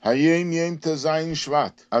Hayom Yom Tezayin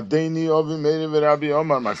Shvat. Adeni Ovi Meir Rabbi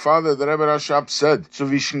Omar. My father, the Rebbe Rashab, said,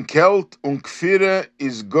 zwischen Kelt und Kfire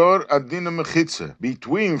is gor adina mechitze.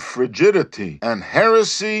 Between frigidity and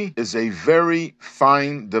heresy is a very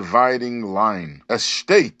fine dividing line. Es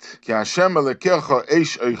steht, ki Hashem elekecha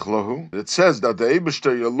eish eichlohu. It says that the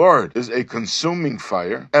Eibishter, your Lord, is a consuming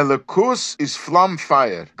fire. Elikus is flam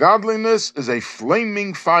fire. Godliness is a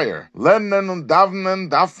flaming fire. Lernen und davnen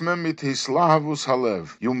dafme mit hislahavus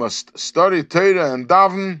halev. You must study Torah and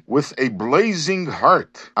daven with a blazing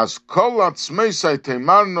heart. As kol atzmeisai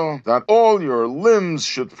teimarno, that all your limbs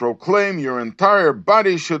should proclaim, your entire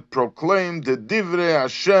body should proclaim the divrei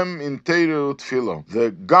Hashem in Torah utfilo,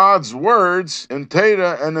 the God's words in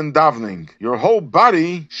Torah and in davening. Your whole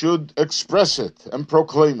body should express it and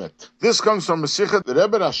proclaim it. This comes from a Sichos. The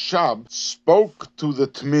Rebbe Rashab spoke to the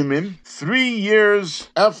Tmimim 3 years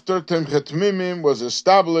after Temchet Tmimim was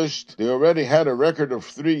established. They already had a record of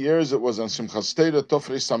 3 years. It was on Simchas Torah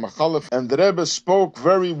Tofrei Samachalef, and the Rebbe spoke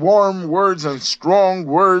very warm words and strong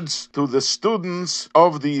words to the students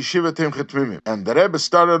of the Yeshiva Temchet Tmimim. And the Rebbe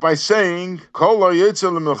started by saying, Kol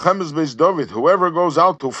ha'yetzel milchemes beis David, whoever goes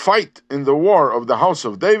out to fight in the war of the house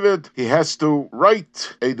of David, he has to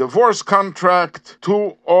write a divorce contract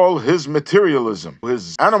to all his materialism,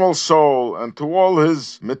 his animal soul, and to all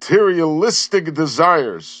his materialistic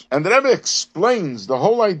desires. And the Rebbe explains the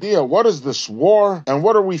whole idea. What is this war and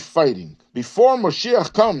what are we fighting? Before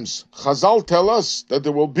Moshiach comes, Chazal tell us that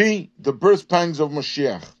there will be the birth pangs of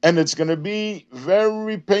Moshiach. And it's going to be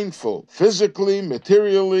very painful, physically,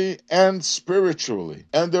 materially, and spiritually.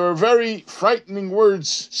 And there are very frightening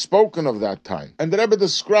words spoken of that time. And the Rebbe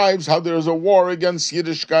describes how there is a war against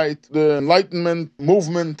Yiddishkeit. The Enlightenment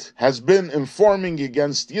movement has been informing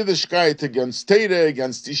against Yiddishkeit, against Torah,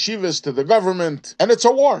 against yeshivas, to the government. And it's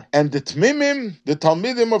a war. And the Tmimim, the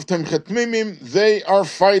Talmidim of Temchet Tmimim, they are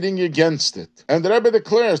fighting against it. And the Rebbe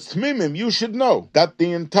declares, Tmimim, you should know that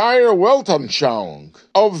the entire Weltanschauung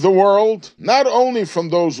of the world, not only from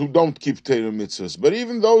those who don't keep Torah mitzvahs, but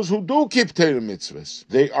even those who do keep Torah mitzvahs,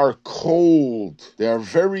 they are cold. They are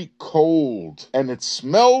very cold. And it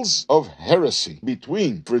smells of heresy.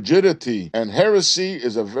 Between frigidity and heresy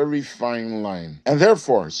is a very fine line. And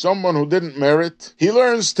therefore, someone who didn't merit, he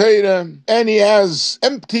learns Torah, and he has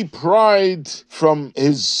empty pride from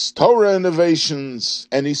his Torah innovations,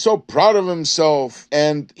 and he's so proud of himself,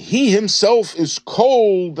 and he himself is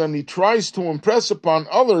cold, and he tries to impress upon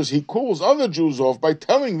others. He cools other Jews off by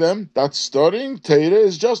telling them that studying Torah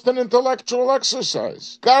is just an intellectual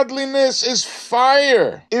exercise. Godliness is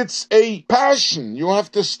fire. It's a passion. You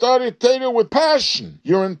have to study Torah with passion.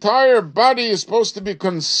 Your entire body is supposed to be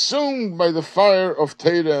consumed by the fire of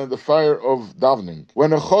Torah and the fire of davening.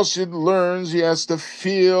 When a chosid learns, he has to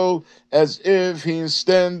feel as if he is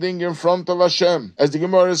standing in front of Hashem. As the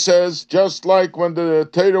Gemara says, just like when the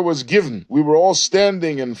Torah was given, we were all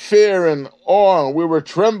standing in fear and awe, we were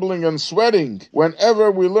trembling and sweating.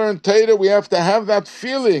 Whenever we learn Torah, we have to have that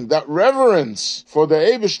feeling, that reverence for the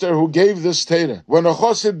Eibishter who gave this Torah. When a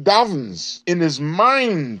chosid davens, in his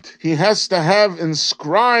mind, he has to have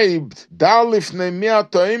inscribed, Dalif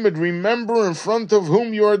Neimiat Toimed, remember in front of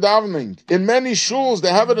whom you are davening. In many shuls,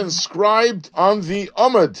 they have it inscribed on the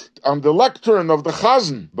Amud, on the lectern of the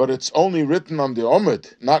Chazan, but it's only written on the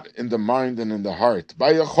Omid, not in the mind and in the heart.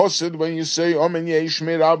 By a chosid, when you say Omen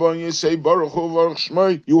Yeshmei Rabba and you say Baruch Hu Baruch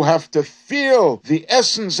Shmoi, you have to feel the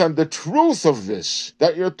essence and the truth of this,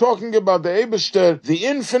 that you're talking about the Eibishter, the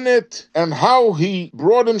infinite, and how he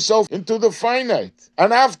brought himself into the finite.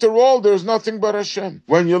 And after all, there's nothing but Hashem.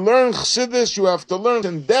 When you learn Chassidus, you have to learn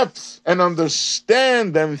in depth and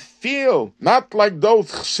understand and feel, not like those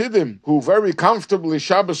Chassidim who very comfortably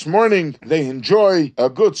Shabbos morning, they enjoy a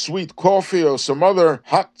good sweet coffee or some other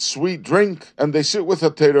hot sweet drink, and they sit with a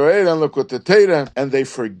Torah and look at the Torah, and they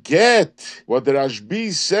forget what the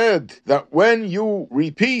Rashab said, that when you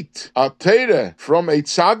repeat a Torah from a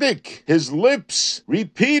tzaddik, his lips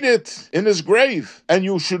repeat it in his grave. And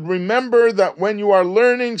you should remember that when you are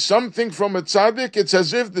learning something from a tzaddik, it's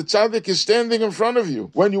as if the tzaddik is standing in front of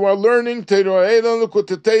you. When you are learning Torah and look at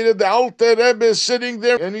the Torah, the Alter Rebbe is sitting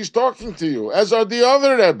there and he's talking to you, as are the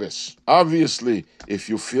other Rebbes. Obviously, if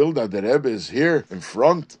you feel that the Rebbe is here in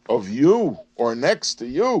front of you, or next to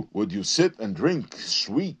you would you sit and drink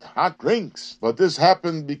sweet, hot drinks. But this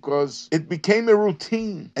happened because it became a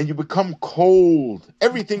routine, and you become cold.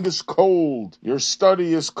 Everything is cold. Your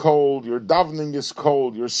study is cold, your davening is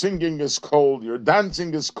cold, your singing is cold, your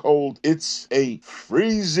dancing is cold. It's a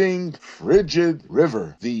freezing, frigid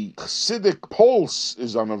river. The Chassidic pulse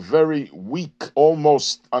is on a very weak,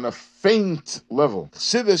 almost on a faint level.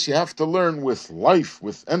 Chassidus you have to learn with life,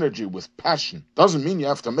 with energy, with passion. Doesn't mean you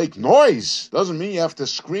have to make noise. Doesn't mean you have to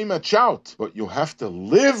scream and shout. But you have to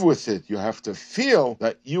live with it. You have to feel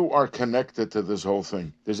that you are connected to this whole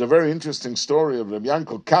thing. There's a very interesting story of Rabbi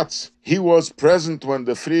Yankel Katz. He was present when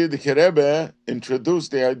the frigidity Rebbe introduced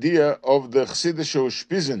the idea of the Chassidische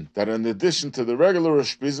Ushpizin, that in addition to the regular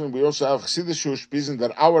Ushpizin, we also have Chassidische Ushpizin,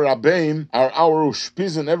 that our Rabbeim are our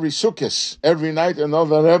Ushpizin every Sukkot, every night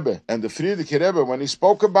another Rebbe. And the frigidity Rebbe, when he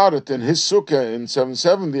spoke about it in his Sukkah in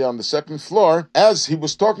 770 on the second floor, as he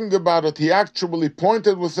was talking about it, he actually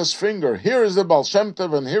pointed with his finger, here is the Baal Shem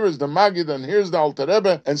Tov, and here is the Magid, and here's the Alter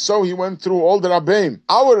Rebbe, and so he went through all the Rabbeim.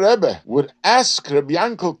 Our Rebbe would ask Rabbi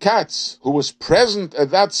Yankel Katz, who was present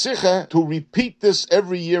at that Sicha, to repeat this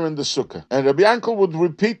every year in the Sukkah. And Rabbi Yankel would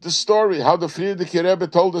repeat the story, how the frigidity Rebbe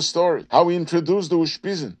told the story, how he introduced the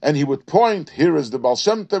Ushpizin. And he would point, here is the Baal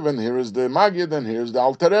Shem Tov, and here is the Magid, and here is the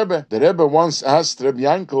Alter Rebbe. The Rebbe once asked Rabbi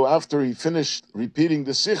Yankel, after he finished repeating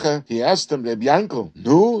the Sicha, he asked him, Rabbi Yankel,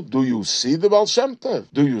 no, do you see the Baal Shem Tov?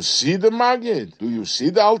 Do you see the Magid? Do you see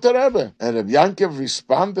the Alter Rebbe? And Rabbi Yankel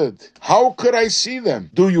responded, how could I see them?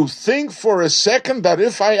 Do you think for a second that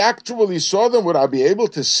if I actually saw them, would I be able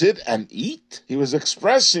to sit and eat? He was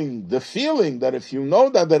expressing the feeling that if you know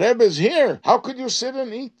that the Rebbe is here, how could you sit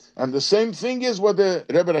and eat? And the same thing is what the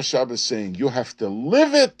Rebbe Rashab is saying. You have to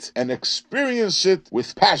live it and experience it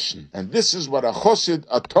with passion. And this is what a Chosid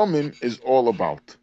Atomim is all about.